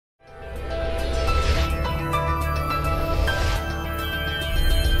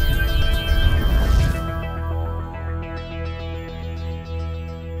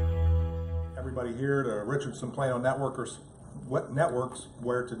here to Richardson Plano Networks,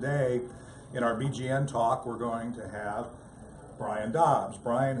 where today in our BGN talk we're going to have Brian Dobbs.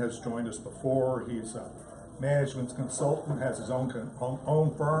 Brian has joined us before. He's a management consultant, has his own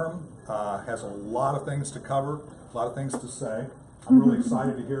firm, has a lot of things to cover, a lot of things to say. I'm really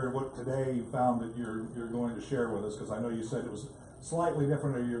excited to hear what today you found that you're going to share with us, because I know you said it was slightly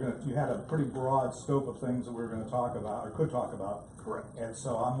different, or you had a pretty broad scope of things that we were going to talk about, or could talk about. Correct. And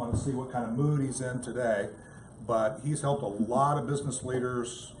so I'm going to see what kind of mood he's in today. But he's helped a lot of business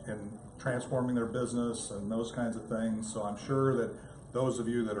leaders in transforming their business and those kinds of things. So I'm sure that those of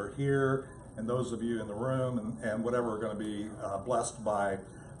you that are here and those of you in the room and whatever are going to be blessed by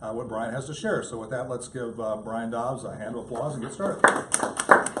what Brian has to share. So with that, let's give Brian Dobbs a hand of applause and get started.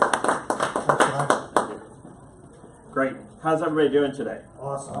 Thanks, Brian. Great. How's everybody doing today?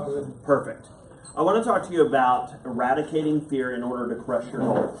 Awesome. Perfect. I want to talk to you about eradicating fear in order to crush your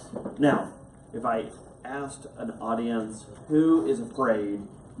goals. Now, if I asked an audience who is afraid,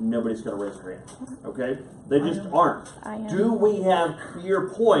 nobody's going to raise their hand. Okay? They just aren't. Do we have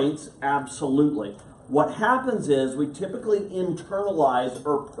fear points? Absolutely. What happens is we typically internalize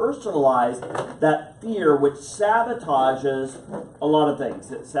or personalize that fear, which sabotages a lot of things.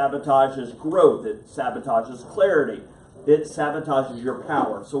 It sabotages growth. It sabotages clarity. It sabotages your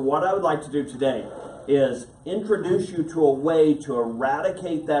power. So what I would like to do today is introduce you to a way to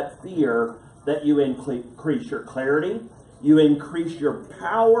eradicate that fear, that you increase your clarity, you increase your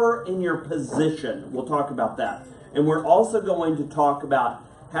power in your position. We'll talk about that. And we're also going to talk about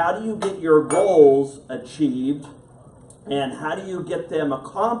how do you get your goals achieved and how do you get them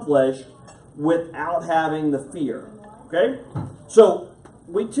accomplished without having the fear. Okay? So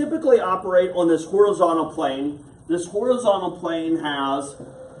we typically operate on this horizontal plane. This horizontal plane has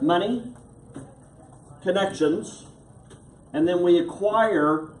money, connections, and then we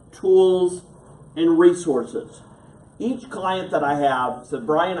acquire tools and resources. Each client that I have said,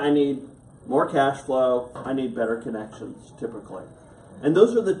 Brian, I need more cash flow, I need better connections, typically. And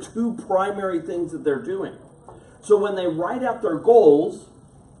those are the two primary things that they're doing. So when they write out their goals,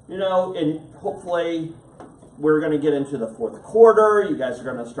 you know, and hopefully we're going to get into the fourth quarter, you guys are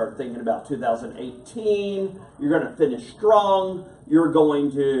going to start thinking about 2018, you're going to finish strong, you're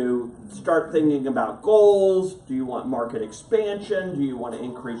going to start thinking about goals. Do you want market expansion? Do you want to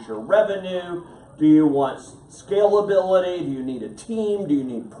increase your revenue? Do you want scalability? Do you need a team? Do you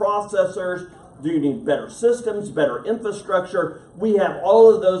need processors? Do you need better systems, better infrastructure? We have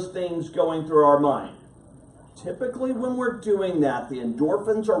all of those things going through our mind. Typically when we're doing that, the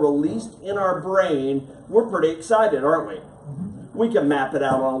endorphins are released in our brain. We're pretty excited, aren't we? We can map it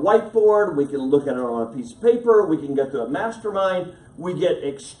out on a whiteboard. We can look at it on a piece of paper. We can go through a mastermind. We get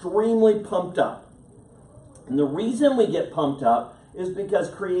extremely pumped up. And the reason we get pumped up is because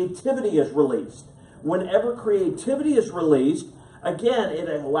creativity is released. Whenever creativity is released, again, it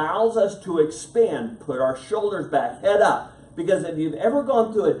allows us to expand, put our shoulders back, head up. Because if you've ever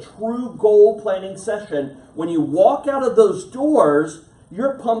gone through a true goal planning session, when you walk out of those doors,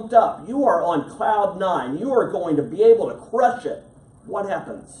 you're pumped up. You are on cloud 9. You are going to be able to crush it. What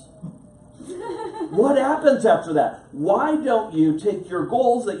happens? What happens after that? Why don't you take your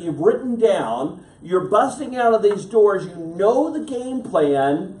goals that you've written down, you're busting out of these doors, you know the game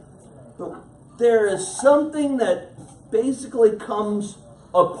plan, but there is something that basically comes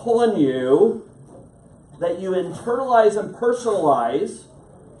upon you that you internalize and personalize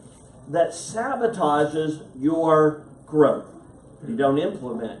that sabotages your growth. You don't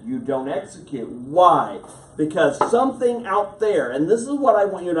implement, you don't execute. Why? Because something out there, and this is what I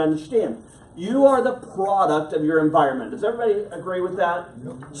want you to understand, you are the product of your environment. Does everybody agree with that?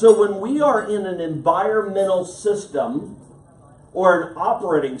 Yep. So when we are in an environmental system or an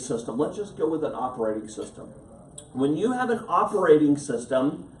operating system, let's just go with an operating system. When you have an operating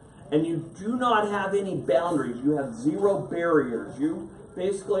system and you do not have any boundaries, you have zero barriers, you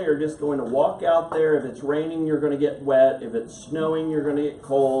basically are just going to walk out there. If it's raining, you're going to get wet. If it's snowing, you're going to get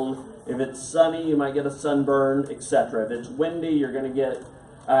cold. If it's sunny, you might get a sunburn, etc. If it's windy, you're going to get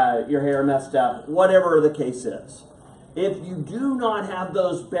your hair messed up, whatever the case is. If you do not have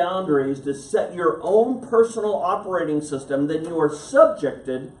those boundaries to set your own personal operating system, then you are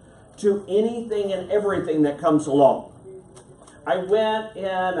subjected to anything and everything that comes along. I went in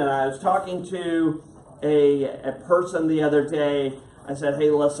and I was talking to a person the other day. I said,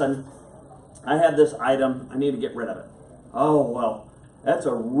 hey, listen, I have this item. I need to get rid of it. Oh, well, that's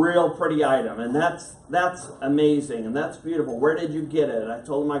a real pretty item, and that's amazing, and that's beautiful. Where did you get it? I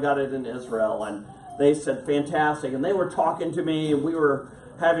told them I got it in Israel, and they said, fantastic. And they were talking to me, and we were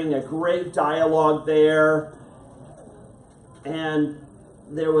having a great dialogue there. And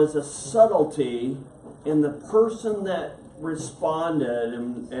there was a subtlety in the person that responded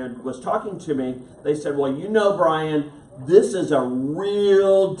and was talking to me. They said, well, you know, Brian, this is a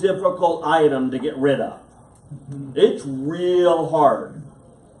real difficult item to get rid of. It's real hard.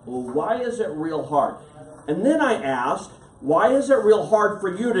 Well, why is it real hard? And then I asked, why is it real hard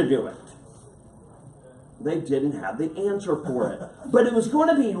for you to do it? They didn't have the answer for it. But it was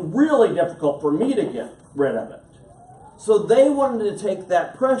going to be really difficult for me to get rid of it. So they wanted to take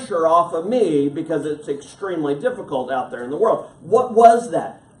that pressure off of me because it's extremely difficult out there in the world. What was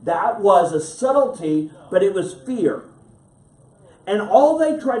that? That was a subtlety, but it was fear. And all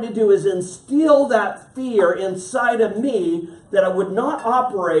they tried to do is instill that fear inside of me that I would not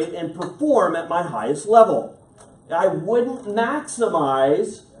operate and perform at my highest level. I wouldn't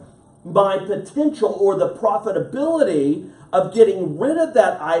maximize my potential or the profitability of getting rid of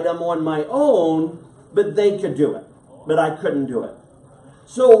that item on my own, but they could do it. But I couldn't do it.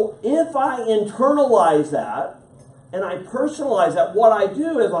 So if I internalize that and I personalize that, what I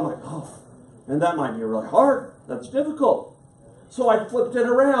do is I'm like, oh, and that might be really hard. That's difficult. So I flipped it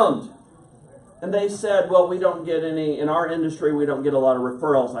around. And they said, well, we don't get any, in our industry, we don't get a lot of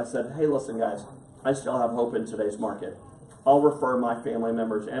referrals. I said, hey, listen, guys, I still have hope in today's market. I'll refer my family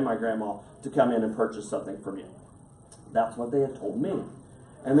members and my grandma to come in and purchase something from you. That's what they had told me.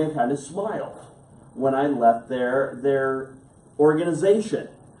 And they kind of smiled when I left their organization.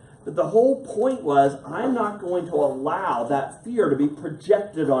 But the whole point was, I'm not going to allow that fear to be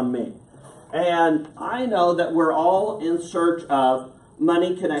projected on me. And I know that we're all in search of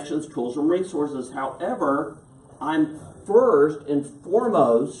money, connections, tools, and resources. However, I'm first and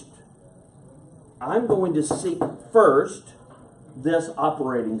foremost, I'm going to seek first this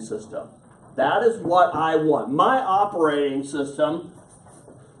operating system. That is what I want. My operating system,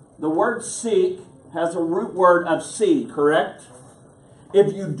 the word seek has a root word of see, correct?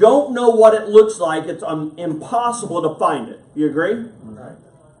 If you don't know what it looks like, it's impossible to find it. You agree? Right.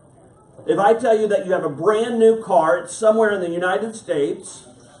 If I tell you that you have a brand new car, it's somewhere in the United States,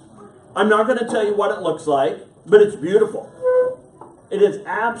 I'm not going to tell you what it looks like, but it's beautiful. It is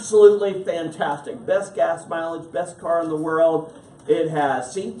absolutely fantastic. Best gas mileage, best car in the world. It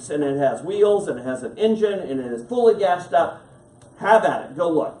has seats, and it has wheels, and it has an engine, and it is fully gassed up. Have at it. Go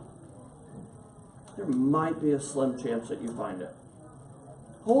look. There might be a slim chance that you find it.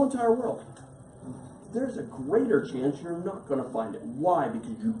 Whole entire world. There's a greater chance you're not going to find it. Why?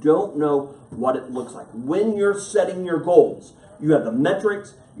 Because you don't know what it looks like. When you're setting your goals, you have the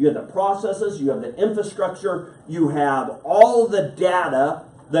metrics, you have the processes, you have the infrastructure, you have all the data,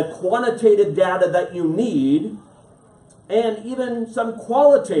 the quantitative data that you need, and even some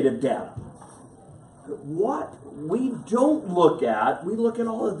qualitative data. What we don't look at, we look at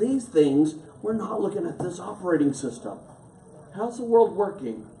all of these things, we're not looking at this operating system. How's the world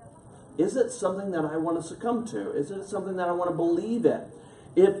working? Is it something that I want to succumb to? Is it something that I want to believe in?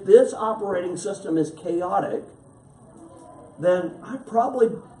 If this operating system is chaotic, then I probably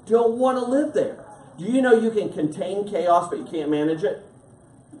don't want to live there. Do you know you can contain chaos, but you can't manage it?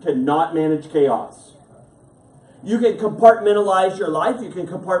 You cannot manage chaos. You can compartmentalize your life. You can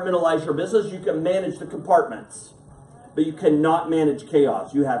compartmentalize your business. You can manage the compartments. But you cannot manage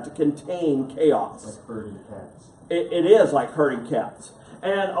chaos. You have to contain chaos. Like herding cats. It is like herding cats.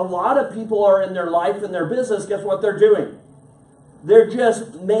 And a lot of people are in their life and their business, guess what they're doing? They're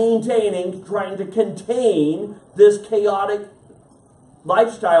just maintaining, trying to contain this chaotic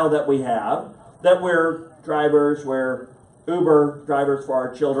lifestyle that we have, that we're drivers, we're Uber drivers for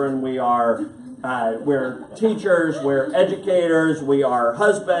our children, we're teachers, we're educators, we are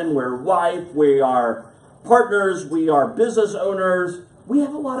husband, we're wife, we are partners, we are business owners. We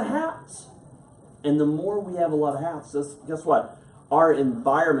have a lot of hats. And the more we have a lot of hats, guess what? Our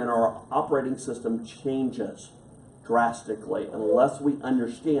environment, our operating system changes drastically unless we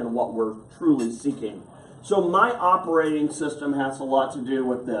understand what we're truly seeking. So my operating system has a lot to do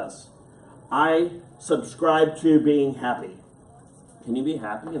with this. I subscribe to being happy. Can you be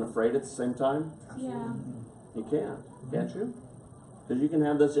happy and afraid at the same time? Yeah. You can, can't you? Because you can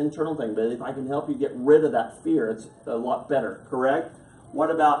have this internal thing, but if I can help you get rid of that fear, it's a lot better, correct?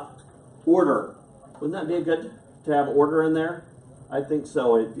 What about order? Wouldn't that be good to have order in there? I think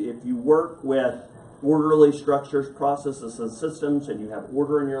so. If you work with orderly structures, processes, and systems, and you have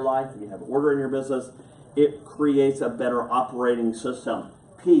order in your life, and you have order in your business, it creates a better operating system.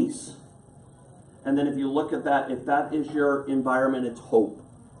 Peace. And then if you look at that, if that is your environment, it's hope.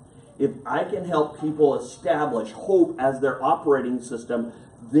 If I can help people establish hope as their operating system,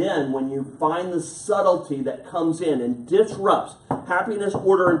 then when you find the subtlety that comes in and disrupts happiness,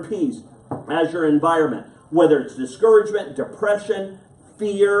 order, and peace as your environment, whether it's discouragement, depression,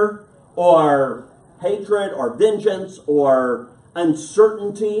 fear or hatred or vengeance or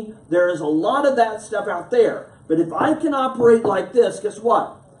uncertainty. There is a lot of that stuff out there. But if I can operate like this, guess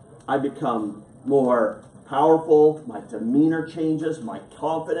what? I become more powerful, my demeanor changes, my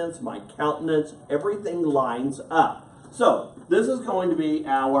confidence, my countenance, everything lines up. So, this is going to be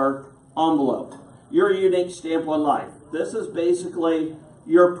our envelope, your unique stamp on life. This is basically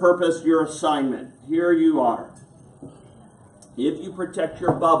your purpose, your assignment. Here you are. If you protect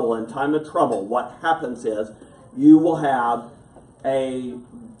your bubble in time of trouble, what happens is you will have a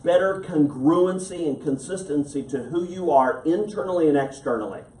better congruency and consistency to who you are internally and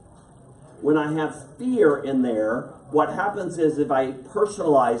externally. When I have fear in there, what happens is if I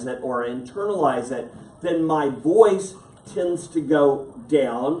personalize it or internalize it, then my voice tends to go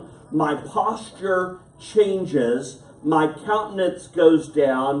down, my posture changes, my countenance goes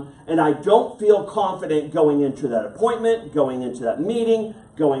down, and I don't feel confident going into that appointment, going into that meeting,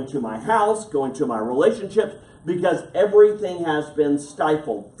 going to my house, going to my relationships, because everything has been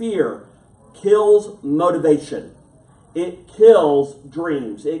stifled. Fear kills motivation. It kills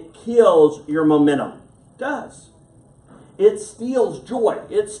dreams. It kills your momentum. It does. It steals joy.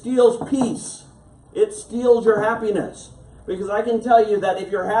 It steals peace. It steals your happiness. Because I can tell you that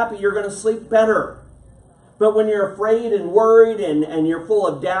if you're happy, you're going to sleep better. But when you're afraid and worried and you're full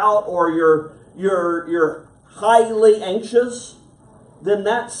of doubt or you're highly anxious, then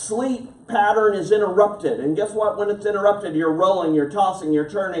that sleep pattern is interrupted. And guess what? When it's interrupted, you're rolling, you're tossing, you're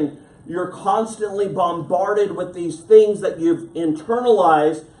turning. You're constantly bombarded with these things that you've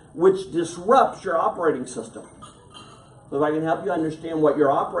internalized, which disrupts your operating system. So if I can help you understand what your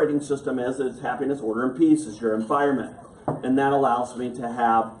operating system is, it's happiness, order, and peace is your environment. And that allows me to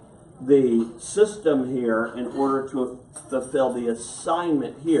have the system here in order to fulfill the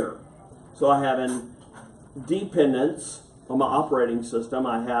assignment here. So I have an dependence on my operating system.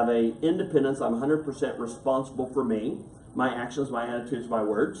 I have a independence. I'm 100% responsible for me, my actions, my attitudes, my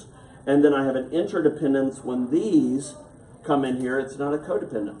words. And then I have an interdependence. When these come in here, it's not a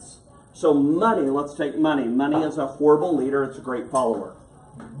codependence. So money, let's take money. Money is a horrible leader. It's a great follower.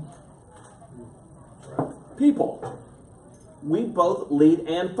 People. We both lead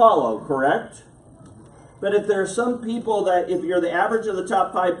and follow, correct? But if there are some people that, if you're the average of the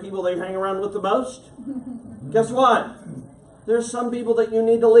top 5 people that you hang around with the most, guess what? There's some people that you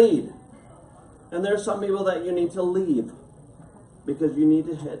need to lead. And there's some people that you need to leave. Because you need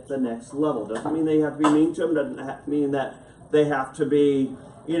to hit the next level. Doesn't mean they have to be mean to them. Doesn't mean that they have to be,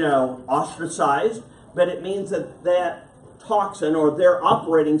 ostracized. But it means that that toxin or their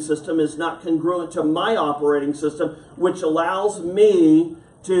operating system is not congruent to my operating system, which allows me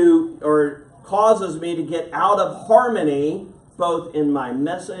to, or causes me to get out of harmony, both in my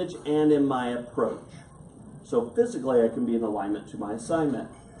message and in my approach. So physically, I can be in alignment to my assignment.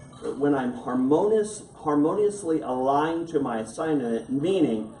 But when I'm harmoniously aligned to my assignment,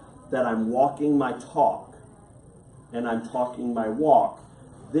 meaning that I'm walking my talk and I'm talking my walk,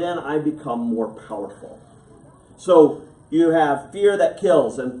 then I become more powerful. So you have fear that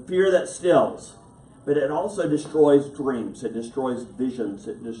kills and fear that stills, but it also destroys dreams. It destroys visions.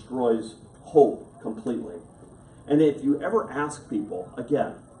 It destroys hope completely. And if you ever ask people,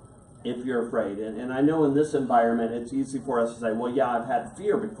 again, if you're afraid, and I know in this environment it's easy for us to say, well, yeah, I've had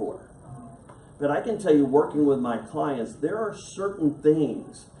fear before. But I can tell you, working with my clients, there are certain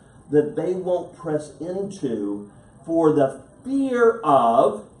things that they won't press into for the fear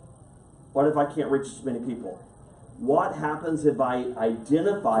of, what if I can't reach as many people? What happens if I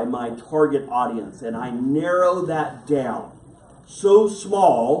identify my target audience and I narrow that down so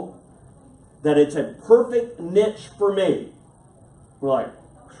small that it's a perfect niche for me? We're like,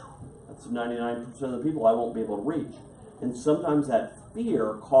 that's 99% of the people I won't be able to reach. And sometimes that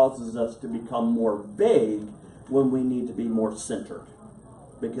fear causes us to become more vague when we need to be more centered,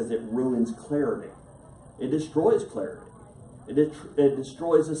 because it ruins clarity. It destroys clarity. It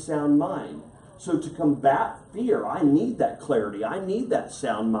destroys a sound mind. So to combat fear, I need that clarity. I need that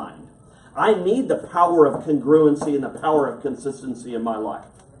sound mind. I need the power of congruency and the power of consistency in my life.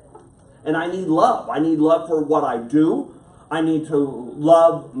 And I need love. I need love for what I do. I need to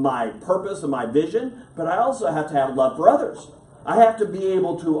love my purpose and my vision, but I also have to have love for others. I have to be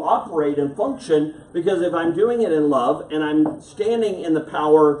able to operate and function, because if I'm doing it in love and I'm standing in the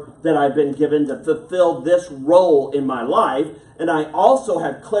power that I've been given to fulfill this role in my life, and I also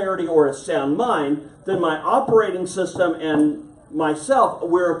have clarity or a sound mind, then my operating system and myself,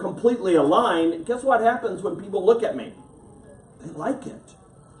 we're completely aligned. Guess what happens when people look at me? They like it.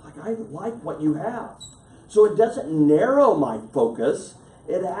 Like, I like what you have. So it doesn't narrow my focus.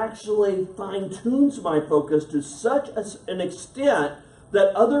 It actually fine-tunes my focus to such an extent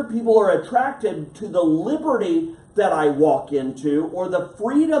that other people are attracted to the liberty that I walk into or the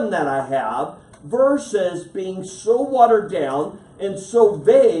freedom that I have versus being so watered down and so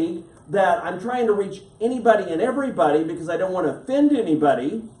vague that I'm trying to reach anybody and everybody because I don't want to offend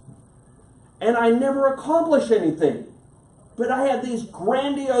anybody, and I never accomplish anything. But I had these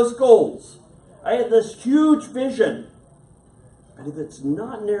grandiose goals. I had this huge vision. But if it's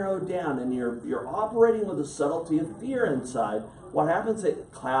not narrowed down and you're operating with a subtlety of fear inside, what happens?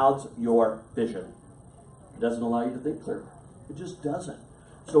 It clouds your vision. It doesn't allow you to think clearly. It just doesn't.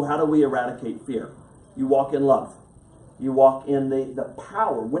 So how do we eradicate fear? You walk in love. You walk in the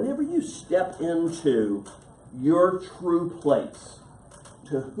power. Whenever you step into your true place,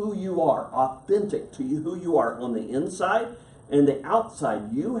 to who you are, authentic to you, who you are on the inside and the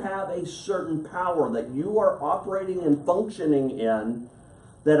outside, you have a certain power that you are operating and functioning in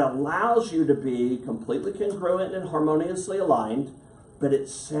that allows you to be completely congruent and harmoniously aligned, but it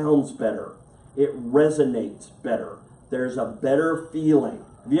sounds better. It resonates better. There's a better feeling.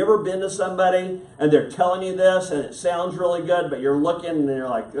 Have you ever been to somebody and they're telling you this and it sounds really good, but you're looking and you're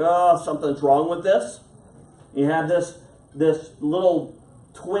like, oh, something's wrong with this? You have this little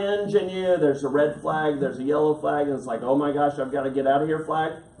twinge in you. There's a red flag, there's a yellow flag, and it's like, oh my gosh, I've got to get out of here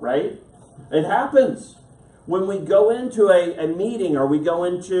flag, right? It happens. When we go into a meeting or we go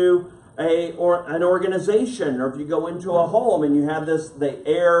into an organization, or if you go into a home and you have the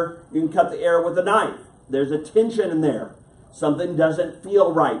air, you can cut the air with a knife. There's a tension in there. Something doesn't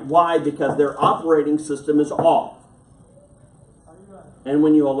feel right. Why? Because their operating system is off. And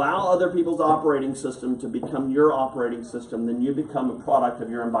when you allow other people's operating system to become your operating system, then you become a product of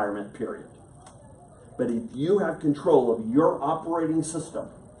your environment, period. But if you have control of your operating system,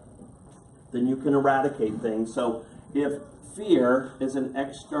 then you can eradicate things. So if fear is an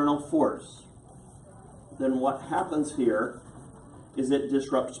external force, then what happens here is it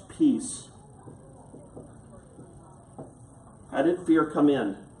disrupts peace. How did fear come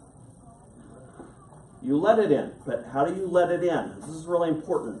in? You let it in, but how do you let it in? This is really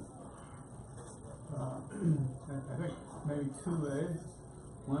important. I think maybe two ways.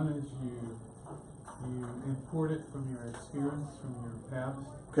 One is you import it from your experience, from your past.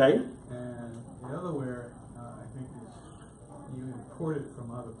 Okay. And the other way, I think, is you import it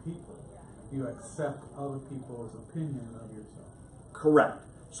from other people. You accept other people's opinion of yourself. Correct.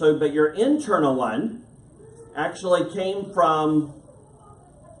 So, but your internal one actually came from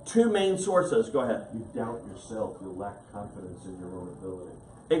two main sources. Go ahead. You doubt yourself. You lack confidence in your own ability.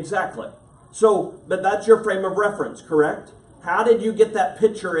 Exactly. So, but that's your frame of reference, correct? How did you get that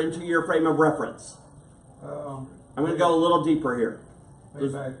picture into your frame of reference? I'm going to go a little deeper here. Way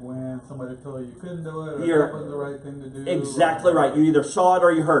back when somebody told you couldn't do it, or You're- that wasn't the right thing to do. Exactly right. You either saw it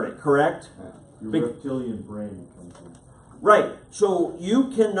or you heard it, correct? Your reptilian brain comes in. Right. So you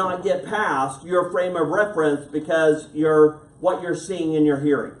cannot get past your frame of reference because what you're seeing and you're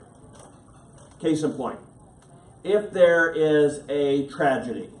hearing. Case in point. If there is a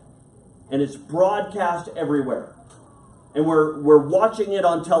tragedy and it's broadcast everywhere and we're watching it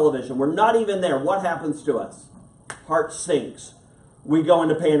on television, we're not even there, what happens to us? Heart sinks. We go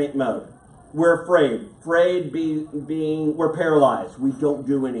into panic mode. We're afraid. We're paralyzed. We don't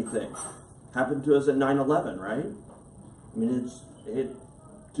do anything. Happened to us at 9/11, right? I mean, it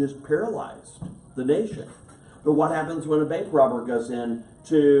just paralyzed the nation. But what happens when a bank robber goes in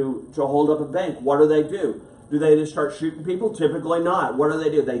to hold up a bank? What do? Do they just start shooting people? Typically not. What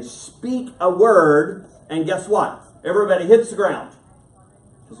do? They speak a word, and guess what? Everybody hits the ground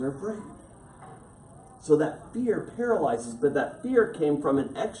because they're afraid. So that fear paralyzes, but that fear came from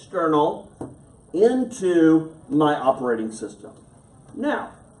an external into my operating system.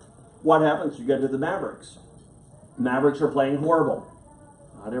 Now, what happens? You go to the Mavericks. Mavericks are playing horrible.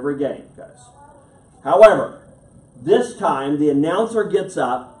 Not every game, guys. However, this time the announcer gets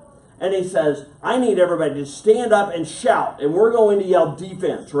up and he says, I need everybody to stand up and shout, and we're going to yell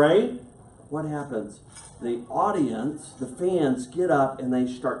defense, right? What happens? The audience, the fans, get up and they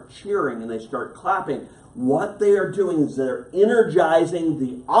start cheering and they start clapping. What they are doing is they're energizing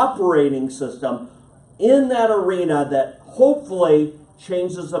the operating system in that arena that hopefully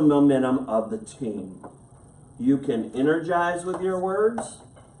changes the momentum of the team. You can energize with your words,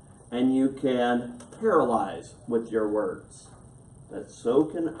 and you can paralyze with your words. But so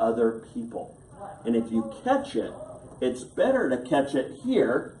can other people. And if you catch it, it's better to catch it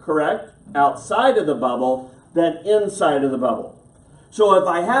here, correct? Outside of the bubble than inside of the bubble. So if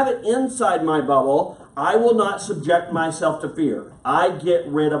I have it inside my bubble, I will not subject myself to fear. I get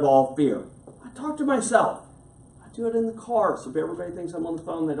rid of all fear. I talk to myself. I do it in the car, so if everybody thinks I'm on the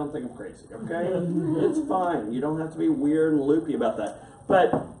phone, they don't think I'm crazy, okay? It's fine. You don't have to be weird and loopy about that.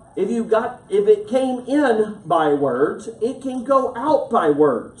 But if it came in by words, it can go out by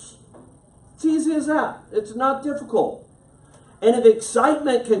words. It's easy as that. It's not difficult. And if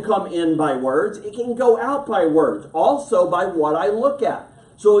excitement can come in by words, it can go out by words. Also by what I look at.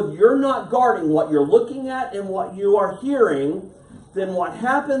 So if you're not guarding what you're looking at and what you are hearing, then what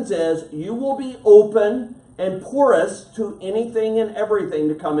happens is you will be open and porous to anything and everything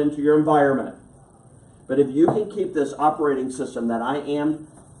to come into your environment. But if you can keep this operating system that I am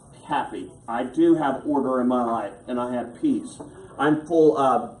happy, I do have order in my life, and I have peace. I'm full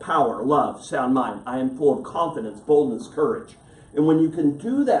of power, love, sound mind. I am full of confidence, boldness, courage. And when you can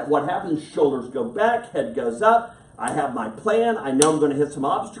do that, what happens? Shoulders go back, head goes up. I have my plan. I know I'm going to hit some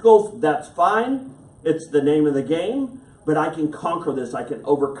obstacles. That's fine. It's the name of the game. But I can conquer this. I can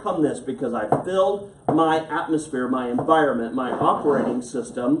overcome this because I've filled my atmosphere, my environment, my operating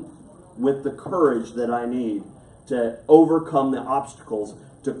system with the courage that I need to overcome the obstacles,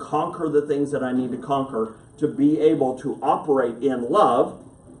 to conquer the things that I need to conquer, to be able to operate in love,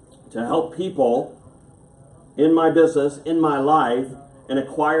 to help people in my business, in my life, and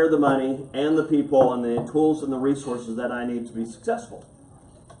acquire the money and the people and the tools and the resources that I need to be successful.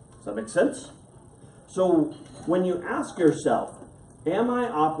 Does that make sense? So when you ask yourself, am I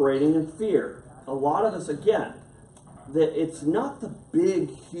operating in fear? A lot of us, again, that it's not the big,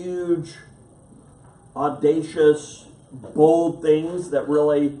 huge, audacious, bold things that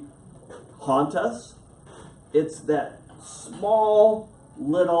really haunt us. It's that small,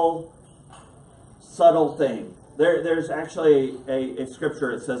 little, subtle thing. There's actually a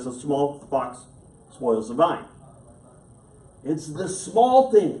scripture that says a small fox spoils the vine. It's the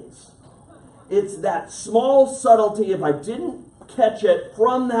small things. It's that small subtlety. If I didn't catch it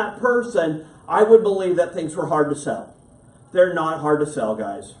from that person, I would believe that things were hard to sell. They're not hard to sell,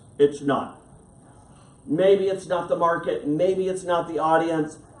 guys. It's not. Maybe it's not the market. Maybe it's not the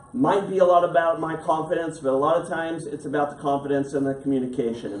audience. Might be a lot about my confidence, but a lot of times it's about the confidence and the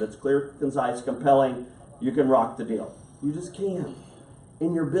communication. If it's clear, concise, compelling, you can rock the deal. You just can.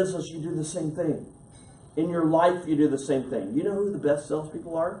 In your business, you do the same thing. In your life, you do the same thing. You know who the best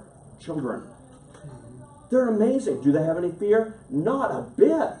salespeople are? Children. They're amazing. Do they have any fear? Not a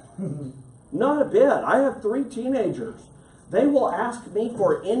bit. Not a bit. I have 3 teenagers. They will ask me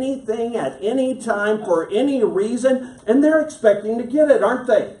for anything at any time for any reason, and they're expecting to get it, aren't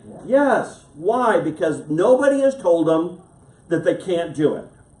they? Yes. Why? Because nobody has told them that they can't do it.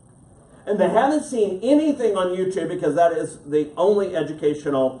 And they haven't seen anything on YouTube, because that is the only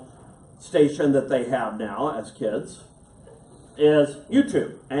educational station that they have now as kids, is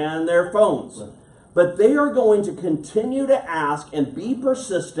YouTube and their phones. But they are going to continue to ask and be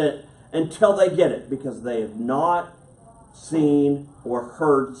persistent until they get it, because they have not seen or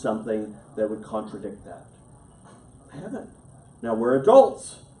heard something that would contradict that. I haven't. Now we're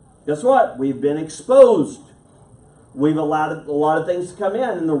adults. Guess what? We've been exposed. We've allowed a lot of things to come in,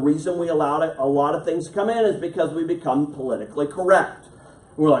 and the reason we allowed a lot of things to come in is because we become politically correct.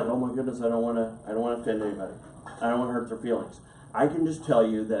 We're like, oh my goodness, I don't want to offend anybody. I don't want to hurt their feelings. I can just tell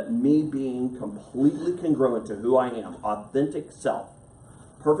you that me being completely congruent to who I am, authentic self,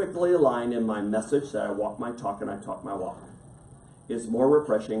 perfectly aligned in my message that I walk my talk and I talk my walk, is more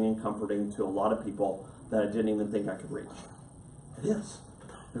refreshing and comforting to a lot of people that I didn't even think I could reach. It is.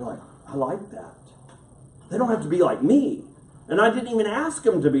 They're like, I like that. They don't have to be like me. And I didn't even ask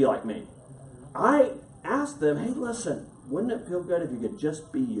them to be like me. I asked them, hey, listen, wouldn't it feel good if you could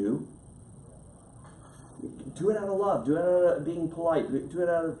just be you? Do it out of love. Do it out of being polite. Do it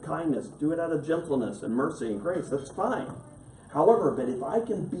out of kindness. Do it out of gentleness and mercy and grace. That's fine. However, but if I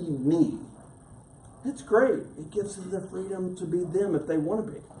can be me, it's great. It gives them the freedom to be them if they want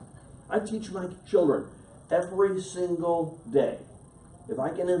to be. I teach my children every single day. If I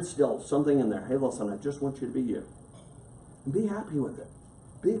can instill something in there, hey, listen, I just want you to be you. And be happy with it.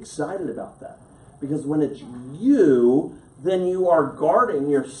 Be excited about that. Because when it's you, then you are guarding,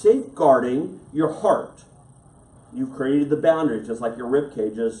 you're safeguarding your heart. You've created the boundary, just like your rib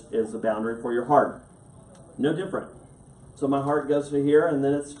cage is the boundary for your heart. No different. So my heart goes to here and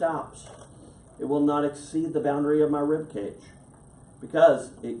then it stops. It will not exceed the boundary of my rib cage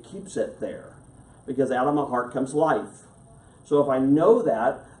because it keeps it there. Because out of my heart comes life. So if I know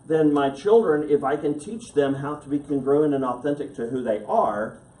that, then my children, if I can teach them how to be congruent and authentic to who they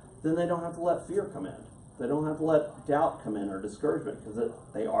are, then they don't have to let fear come in. They don't have to let doubt come in or discouragement, because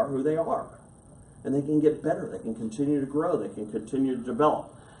they are who they are. And they can get better. They can continue to grow. They can continue to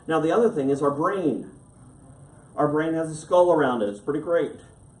develop. Now the other thing is our brain. Our brain has a skull around it. It's pretty great.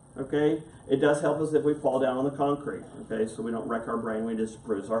 Okay? It does help us if we fall down on the concrete. Okay? So we don't wreck our brain, we just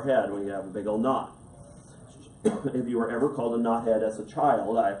bruise our head when we have a big old knot. If you were ever called a knothead as a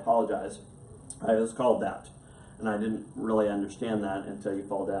child, I apologize. I was called that. And I didn't really understand that until you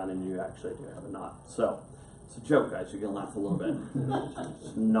fall down and you actually do have a knot. So, it's a joke, guys. You can laugh a little bit.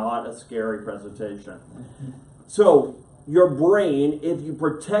 It's not a scary presentation. So, your brain, if you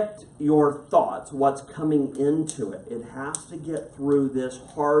protect your thoughts, what's coming into it, it has to get through this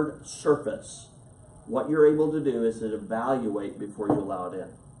hard surface. What you're able to do is to evaluate before you allow it in.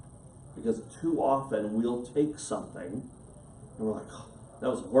 Because too often we'll take something and we're like, oh, that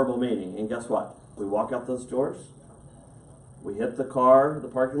was a horrible meeting. And guess what? We walk out those doors, we hit the car, the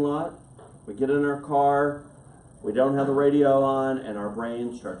parking lot, we get in our car, we don't have the radio on, and our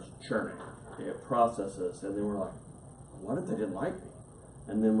brain starts churning. It processes, and then we're like, what if they didn't like me?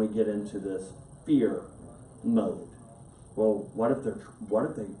 And then we get into this fear mode. Well, what if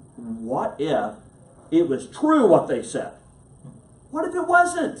it was true what they said? What if it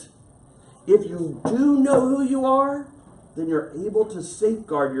wasn't? If you do know who you are, then you're able to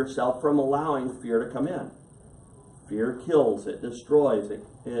safeguard yourself from allowing fear to come in. Fear kills, it destroys,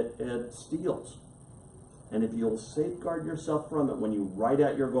 it steals. And if you'll safeguard yourself from it when you write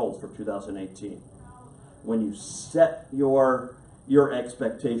out your goals for 2018, when you set your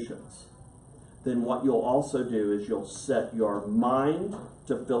expectations, then what you'll also do is you'll set your mind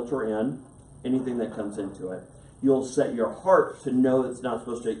to filter in anything that comes into it. You'll set your heart to know it's not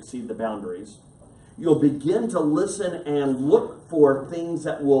supposed to exceed the boundaries. You'll begin to listen and look for things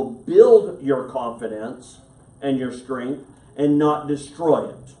that will build your confidence and your strength and not destroy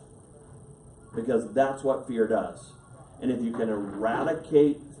it. Because that's what fear does. And if you can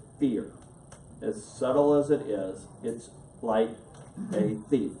eradicate fear, as subtle as it is, it's like a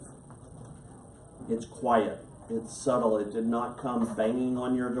thief. It's quiet. It's subtle. It did not come banging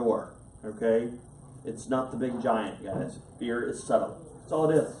on your door. Okay? It's not the big giant, guys. Fear is subtle. That's all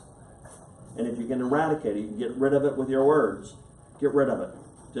it is. And if you can eradicate it, you can get rid of it with your words. Get rid of it.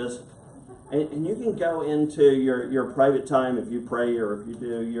 And you can go into your private time if you pray or if you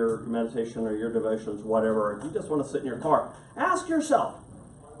do your meditation or your devotions, whatever. If you just want to sit in your car, ask yourself,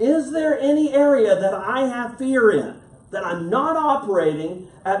 is there any area that I have fear in? That I'm not operating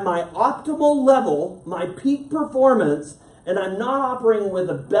at my optimal level, my peak performance, and I'm not operating with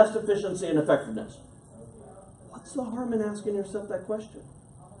the best efficiency and effectiveness? What's the harm in asking yourself that question?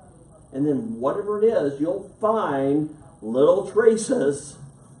 And then whatever it is, you'll find little traces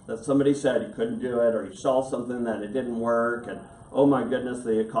that somebody said you couldn't do it, or you saw something that it didn't work, and oh my goodness,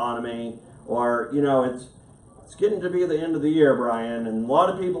 the economy, or you know, it's getting to be the end of the year, Brian, and a lot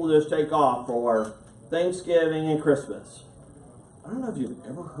of people just take off for Thanksgiving and Christmas. I don't know if you've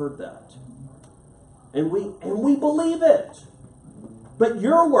ever heard that. And we believe it. But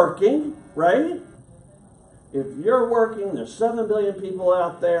you're working, right? If you're working, there's 7 billion people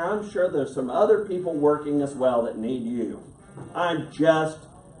out there. I'm sure there's some other people working as well that need you. I'm just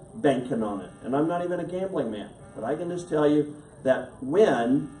banking on it. And I'm not even a gambling man. But I can just tell you that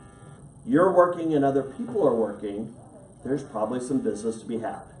when you're working and other people are working, there's probably some business to be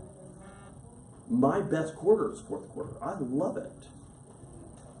had. My best quarter is fourth quarter. I love it.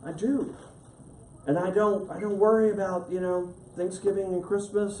 I do. And I don't worry about, Thanksgiving and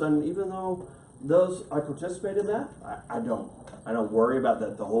Christmas, and even though those I participate in that, I don't worry about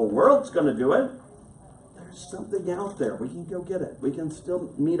that. The whole world's going to do it. There's something out there. We can go get it. We can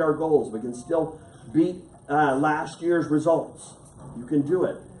still meet our goals. We can still beat last year's results. You can do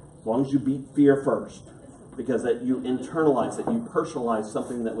it as long as you beat fear first, because that you internalize it. You personalize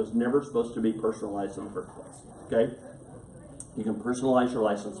something that was never supposed to be personalized in the first place. Okay? You can personalize your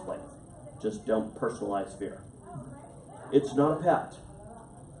license plate. Just don't personalize fear. It's not a pet.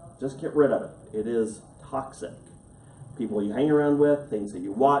 Just get rid of it. It is toxic. People you hang around with, things that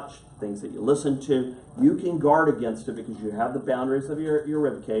you watch, things that you listen to, you can guard against it because you have the boundaries of your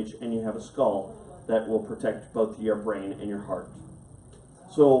rib cage and you have a skull that will protect both your brain and your heart.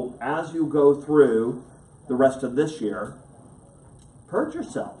 So as you go through the rest of this year, purge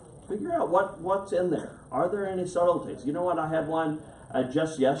yourself. Figure out what's in there. Are there any subtleties? You know what? I had one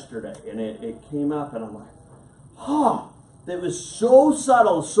just yesterday, and it came up, and I'm like, it was so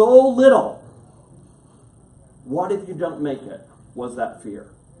subtle, so little. What if you don't make it? Was that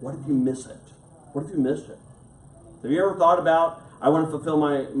fear? What if you miss it? What if you missed it? Have you ever thought about, I want to fulfill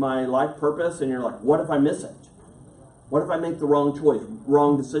my life purpose, and you're like, what if I miss it? What if I make the wrong choice,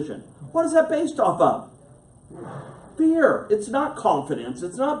 wrong decision? What is that based off of? Fear. It's not confidence.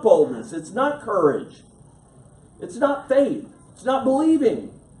 It's not boldness. It's not courage. It's not faith. It's not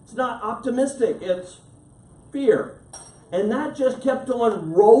believing. It's not optimistic. It's fear. And that just kept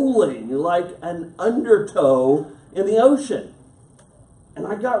on rolling like an undertow in the ocean. And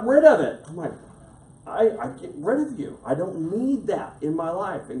I got rid of it. I'm like, I get rid of you. I don't need that in my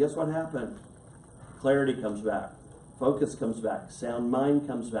life. And guess what happened? Clarity comes back. Focus comes back. Sound mind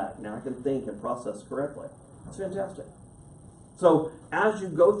comes back. Now I can think and process correctly. It's fantastic. So as you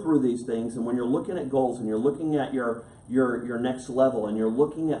go through these things, and when you're looking at goals and you're looking at your next level and you're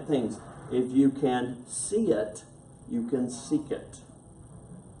looking at things, if you can see it, you can seek it.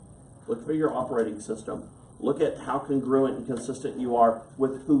 Look for your operating system. Look at how congruent and consistent you are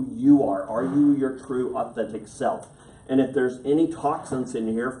with who you are. Are you your true, authentic self? And if there's any toxins in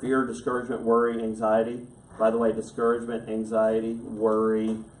here, fear, discouragement, worry, anxiety. By the way, discouragement, anxiety,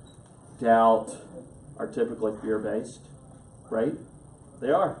 worry, doubt are typically fear-based, right?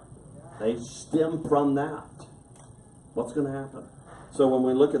 They are. They stem from that. What's going to happen? So when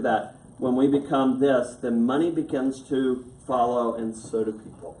we look at that, when we become this, then money begins to follow, and so do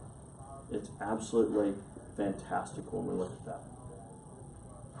people. It's absolutely fantastic when we look at that.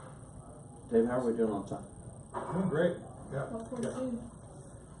 Dave, how are we doing on time? Doing great. Yeah.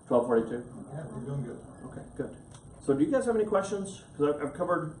 12:42? Yeah, we're doing good. Okay, good. So do you guys have any questions? Because I've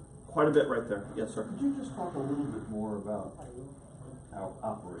covered quite a bit right there. Yes, sir. Could you just talk a little bit more about our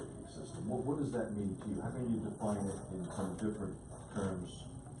operating system? What does that mean to you? How can you define it in some different terms?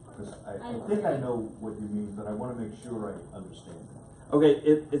 Because I think I know what you mean, but I want to make sure I understand it. Okay,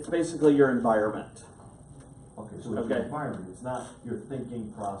 it's basically your environment. Okay, so it's your environment. It's not your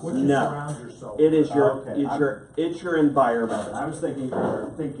thinking process. What you No. surround yourself It with. is your Okay, it's your environment. I was thinking your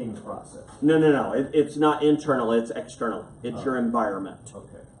thinking process. No. It's not internal. It's external. It's your environment.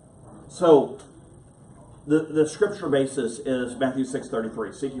 Okay. So the scripture basis is Matthew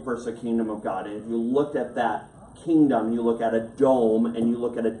 6:33. Seek ye first the kingdom of God. And if you look at that kingdom, you look at a dome and you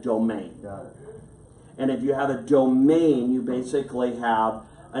look at a domain. Got it. And if you have a domain, you basically have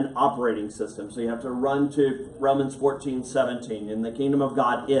an operating system. So you have to run to Romans 14:17. And the kingdom of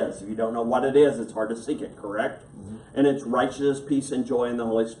God is. If you don't know what it is, it's hard to seek it, correct? Mm-hmm. And it's righteousness, peace, and joy in the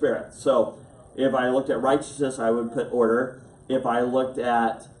Holy Spirit. So if I looked at righteousness, I would put order. If I looked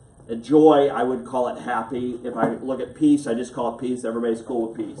at joy, I would call it happy. If I look at peace, I just call it peace. Everybody's cool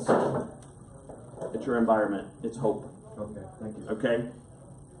with peace. It's your environment. It's hope. Okay, thank you. Okay?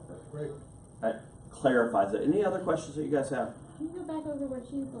 That's great. That clarifies it. Any other questions that you guys have? Can you go back over what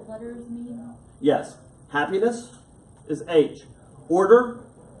the letters mean? Yes. Happiness is H. Order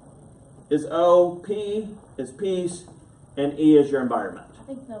is O. P is peace. And E is your environment. I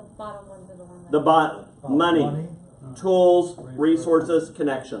think the bottom ones are the one that... The bottom. Money. Money. Tools. Resources.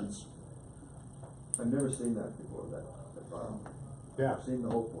 Connections. I've never seen that before, that bottom. Yeah. I've seen the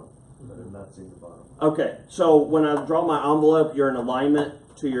whole one, but I've not seen the bottom. Okay. So when I draw my envelope, you're in alignment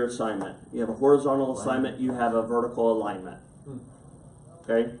to your assignment. You have a horizontal assignment. You have a vertical alignment.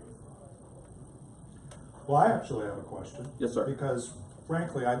 Okay? Well, I actually have a question. Yes, sir. Because,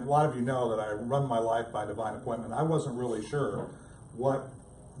 frankly, a lot of you know that I run my life by divine appointment. I wasn't really sure what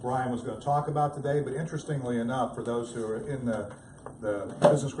Brian was going to talk about today, but interestingly enough, for those who are in the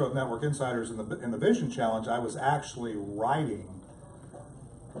Business Growth Network Insiders in the Vision Challenge, I was actually writing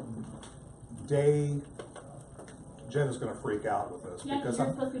Jen is going to freak out with this Yeah, because you're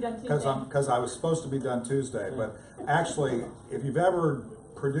supposed to be done Tuesday. because I was supposed to be done Tuesday, but actually, if you've ever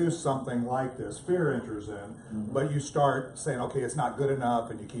produced something like this, fear enters in, but you start saying, okay, it's not good enough,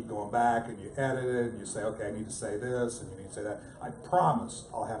 and you keep going back and you edit it, and you say, okay, I need to say this, and you need to say that. I promise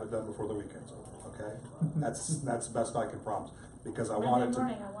I'll have it done before the weekend's over. Okay, that's the best I can promise because I want it to.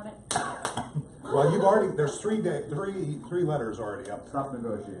 Morning, I want it. Well, you've already, there's three letters already up there. Stop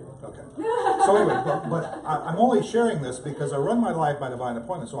negotiating. Okay. So anyway, but I'm only sharing this because I run my life by divine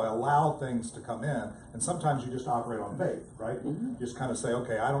appointment, so I allow things to come in, and sometimes you just operate on faith, right? Mm-hmm. You just kind of say,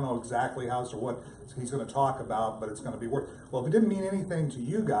 okay, I don't know exactly how or what he's going to talk about, but it's going to be worth. Well, if it didn't mean anything to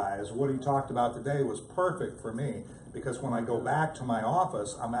you guys, what he talked about today was perfect for me, because when I go back to my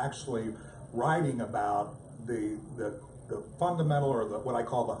office, I'm actually writing about the fundamental, or what I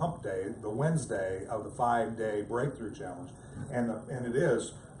call the hump day, the Wednesday of the 5-day breakthrough challenge. And it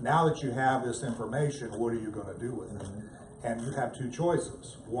is, now that you have this information, what are you going to do with it? And you have two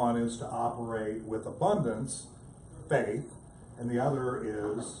choices. One is to operate with abundance, faith, and the other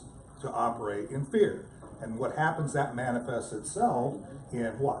is to operate in fear. And what happens, that manifests itself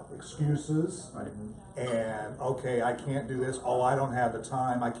in what? Excuses. Right. And, okay, I can't do this. Oh, I don't have the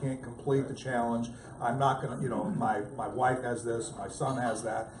time. I can't complete the challenge. I'm not going to, my wife has this, my son has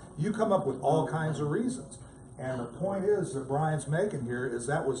that. You come up with all kinds of reasons. And the point is that Brian's making here is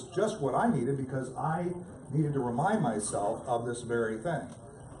that was just what I needed, because I needed to remind myself of this very thing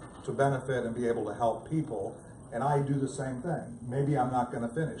to benefit and be able to help people. and I do the same thing. Maybe I'm not going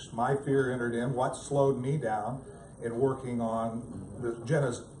to finish. My fear entered in. What slowed me down in working on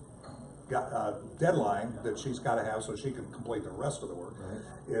Jenna's deadline that she's got to have so she can complete the rest of the work,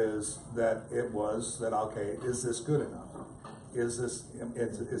 is that it was that, okay, is this good enough? Is this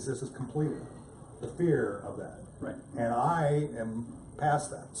complete enough? The fear of that. Right. And I am past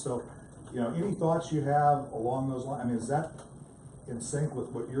that. So, any thoughts you have along those lines? I mean, is that in sync with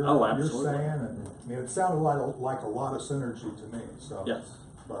what you're saying? And I mean, it sounded like a lot of synergy to me. So Yes.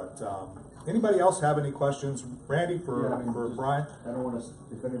 But anybody else have any questions, Randy, for Brian? I don't want to,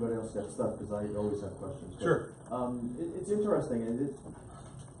 if anybody else got stuff, because I always have questions. But, Sure. It's interesting, and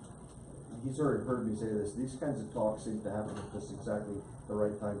he's already heard me say this. These kinds of talks seem to happen at just exactly the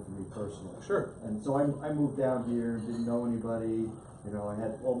right time for me personally. Sure. And so I moved down here, didn't know anybody. I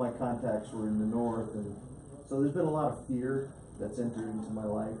had all my contacts were in the north, and so there's been a lot of fear that's entered into my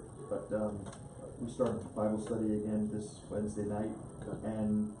life. But we started Bible study again this Wednesday night,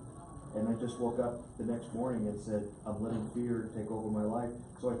 and I just woke up the next morning and said, I'm letting fear take over my life.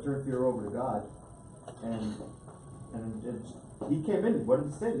 So I turned fear over to God, and he came in. What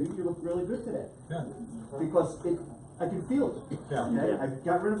did he say? You look really good today. Yeah. Because I can feel it. Yeah. Okay? I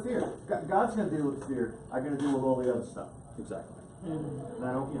got rid of fear. God's going to deal with fear. I'm going to deal with all the other stuff. Exactly. And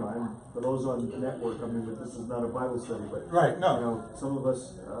I don't, I'm, for those on the network, I mean, this is not a Bible study, but Right, no. Some of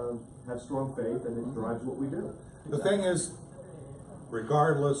us have strong faith, and it drives what we do. The thing is,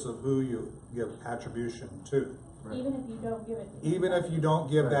 regardless of who you give attribution to, Even if you don't give it. even if you don't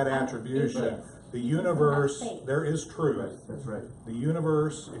give that attribution, Right. the universe, Faith. there is truth. Right, that's right. The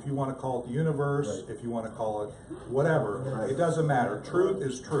universe, if you want to call it the universe, Right. if you want to call it whatever, Right. it doesn't matter. Truth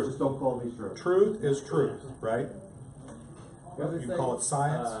is Just truth. don't call me true. Truth is truth, right? Other You thing, call it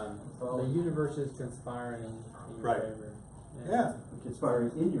science. the universe is conspiring in your Right. favor. Yeah,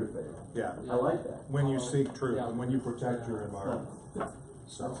 Conspiring in your favor. yeah. I like that. When you seek truth Yeah. and when you protect your environment.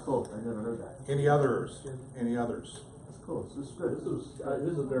 So, That's cool. I never heard that. any others? Any others? That's cool. This is good.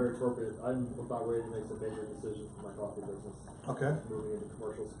 This is very appropriate. I'm about ready to make some major decisions for my coffee business. Okay. Moving into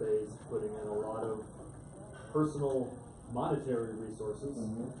commercial space, putting in a lot of personal monetary resources.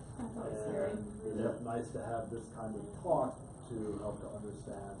 That's always scary. And it's nice to have this kind of talk to help to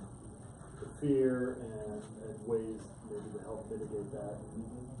understand the fear and ways maybe to help mitigate that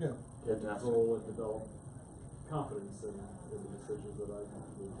Yeah. and control and develop confidence in the decisions that I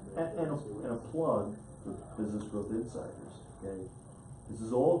need to make. And a plug for Business Growth Insiders. Okay, this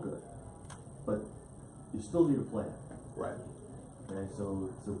is all good, but you still need a plan. Right. Okay, so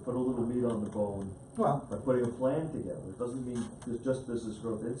put a little meat on the bone Well, by putting a plan together. It doesn't mean it's just Business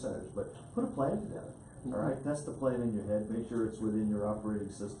Growth Insiders, but put a plan together. All right, test the plan in your head. Make sure it's within your operating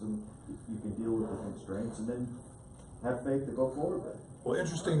system. You can deal with the constraints, and then have faith to go forward with it. well,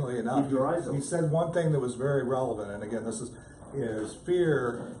 interestingly enough, Keep your eyes he open. said one thing that was very relevant, and again, this is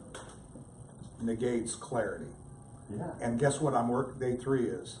fear negates clarity. Yeah. And guess what day 3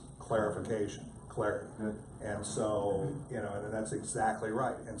 is? Clarification, clarity. Good. And so, and that's exactly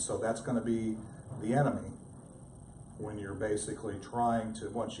right. And so that's going to be the enemy when you're basically trying to,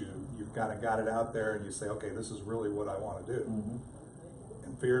 once you've kind of got it out there and you say, okay, this is really what I want to do.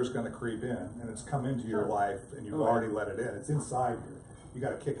 And fear is going to creep in, and it's come into your life and you've already let it in. It's inside you. You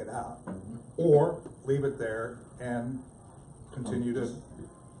got to kick it out. Or leave it there and continue to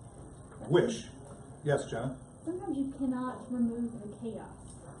wish. Yes, Jenna? Sometimes you cannot remove the chaos.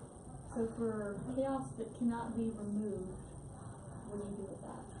 So for chaos that cannot be removed, what do you do with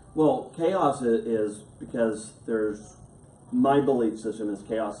that? Well, chaos is because my belief system is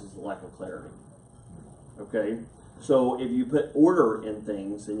chaos is the lack of clarity. Okay? So if you put order in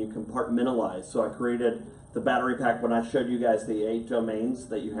things and you compartmentalize, so I created the battery pack when I showed you guys the 8 domains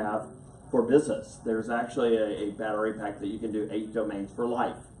that you have for business. There's actually a battery pack that you can do 8 domains for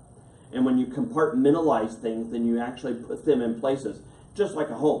life. And when you compartmentalize things, then you actually put them in places, just like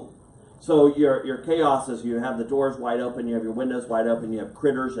a home. So your chaos is you have the doors wide open, you have your windows wide open, you have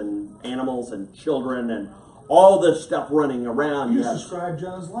critters and animals and children and all this stuff running around. You described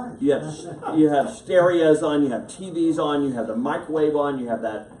Jenna's life. You have stereos on, you have TVs on, you have the microwave on, you have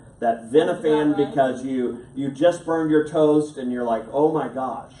that Venifan because you just burned your toast and you're like, oh my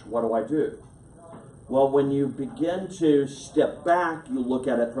gosh, what do I do? Well, when you begin to step back, you look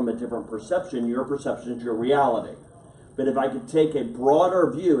at it from a different perception. Your perception is your reality. But if I could take a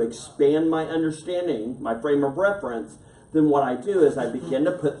broader view, expand my understanding, my frame of reference, then what I do is I begin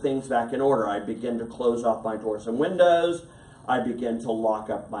to put things back in order. I begin to close off my doors and windows. I begin to lock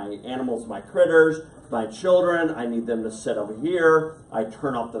up my animals, my critters, my children. I need them to sit over here. I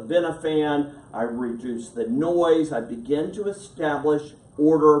turn off the Venifan. I reduce the noise. I begin to establish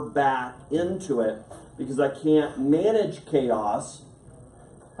order back into it because I can't manage chaos.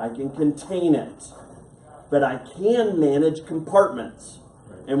 I can contain it, but I can manage compartments.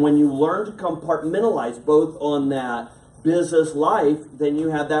 And when you learn to compartmentalize both on that business life, then you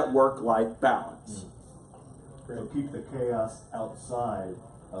have that work-life balance. So keep the chaos outside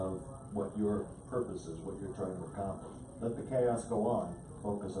of what your purpose is, what you're trying to accomplish. Let the chaos go on,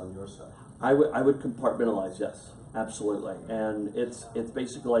 focus on your stuff. I would compartmentalize, yes, absolutely. And it's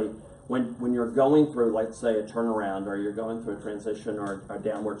basically when you're going through, let's say, a turnaround, or you're going through a transition or a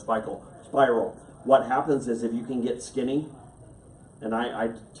downward spiral, what happens is if you can get skinny, and I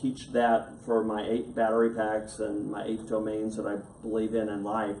teach that for my 8 battery packs and my 8 domains that I believe in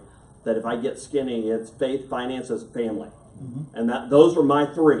life, that if I get skinny, it's faith, finances, family. And those are my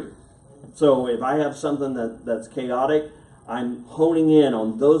 3. So if I have something that's chaotic, I'm honing in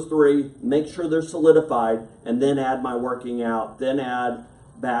on those 3, make sure they're solidified, and then add my working out, then add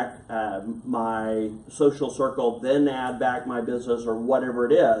back my social circle, then add back my business or whatever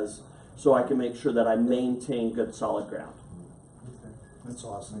it is, so I can make sure that I maintain good solid ground. That's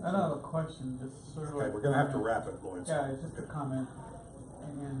awesome. I have a question, just sort of. Okay, like we're gonna have to comment. wrap it, Lloyd. Yeah, it's just a comment,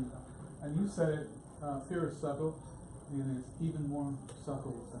 and you said it, fear is subtle, and it's even more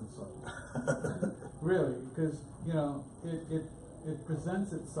subtle than subtle. Really, because, you know, it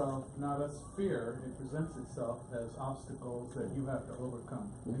presents itself not as fear, it presents itself as obstacles that you have to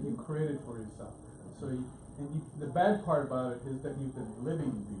overcome, that you created for yourself. So, the bad part about it is that you've been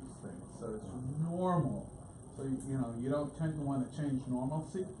living these things, so it's normal. So, you don't tend to want to change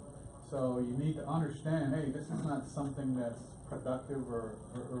normalcy. So you need to understand, hey, this is not something that's productive or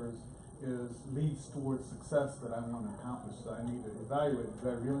leads towards success that I want to accomplish. So I need to evaluate, do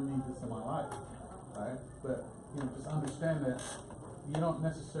I really need this in my life, right? But, just understand that you don't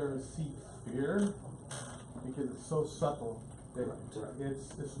necessarily seek fear because it's so subtle that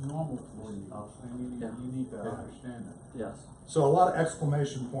it's normal for you, and you need to understand that. Yes. So a lot of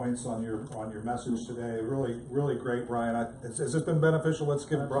exclamation points on your message today. Really, really great, Brian. Has this been beneficial? Let's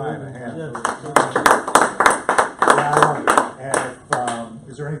give Brian a hand. Yes. Yeah, I love it. And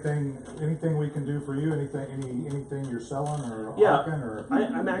is there anything we can do for you? Anything you're selling or hawking or?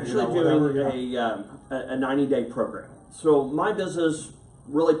 I'm actually whatever, doing a 90-day program. So my business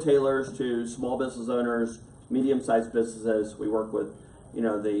really tailors to small business owners, medium-sized businesses. We work with,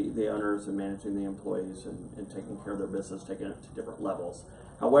 the owners and managing the employees and taking care of their business, taking it to different levels.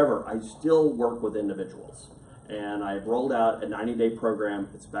 However, I still work with individuals, and I've rolled out a 90-day program.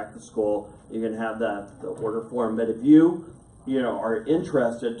 It's back to school. You can have the order form, but if you are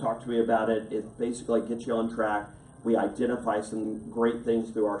interested, talk to me about it. It basically gets you on track. We identify some great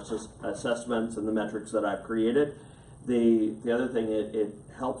things through our assessments and the metrics that I've created. The other thing, it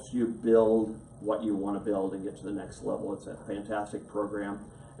helps you build what you want to build and get to the next level. It's a fantastic program,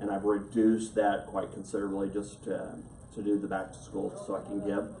 and I've reduced that quite considerably just to do the back to school so I can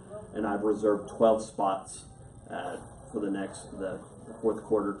give. And I've reserved 12 spots for the fourth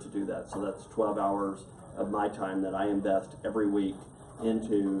quarter to do that. So that's 12 hours of my time that I invest every week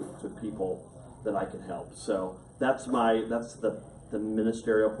into people that I can help. So that's the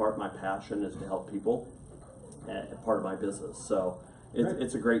ministerial part. My passion is to help people. Part of my business. So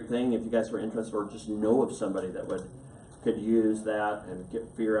it's a great thing. If you guys are interested or just know of somebody that could use that and get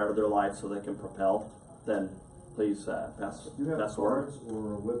fear out of their life so they can propel, then please pass Do you have the word. cards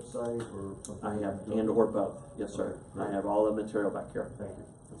or a website or something? I have and or both. Yes, sir. Okay. I have all the material back here. Thank you.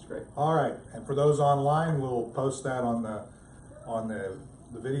 That's great. All right, and for those online, we'll post that on the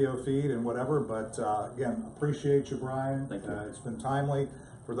video feed and whatever. But again, appreciate you, Brian. Thank you. It's been timely.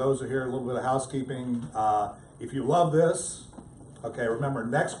 For those who are here, a little bit of housekeeping. If you love this, okay, remember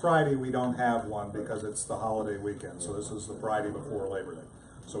next Friday we don't have one because it's the holiday weekend. So this is the Friday before Labor Day.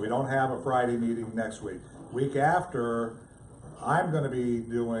 So we don't have a Friday meeting next week. Week after, I'm going to be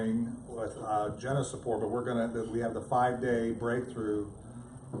doing with Jenna's support, but we have the 5-day breakthrough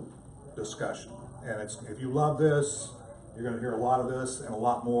discussion. And if you love this, you're going to hear a lot of this and a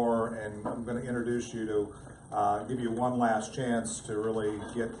lot more. And I'm going to introduce you to. Give you one last chance to really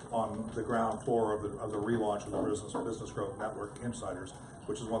get on the ground floor of the relaunch of the Business Growth Network Insiders,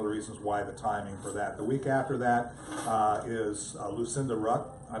 which is one of the reasons why the timing for that. The week after that is Lucinda Ruck.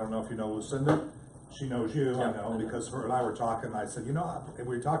 I don't know if you know Lucinda. She knows you, I know, because her and I were talking, and I said,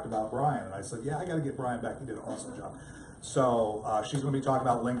 we talked about Brian, and I said, yeah, I got to get Brian back. He did an awesome job. So she's going to be talking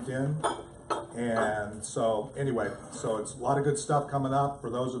about LinkedIn. And so anyway, so it's a lot of good stuff coming up for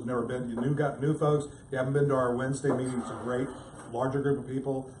those who've never been. New folks, if you haven't been to our Wednesday meeting, it's a great, larger group of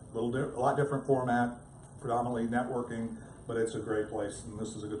people, a lot different format, predominantly networking. but it's a great place, and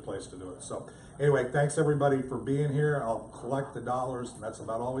this is a good place to do it. So anyway, thanks everybody for being here. I'll collect the dollars, and that's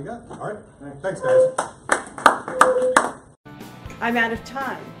about all we got. All right, thanks guys. I'm out of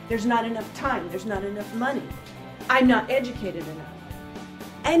time. There's not enough time. There's not enough money. I'm not educated enough.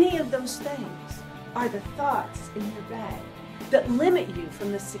 Any of those things are the thoughts in your bag that limit you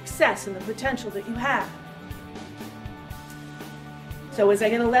from the success and the potential that you have. So was I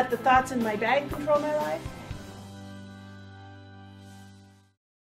going to let the thoughts in my bag control my life?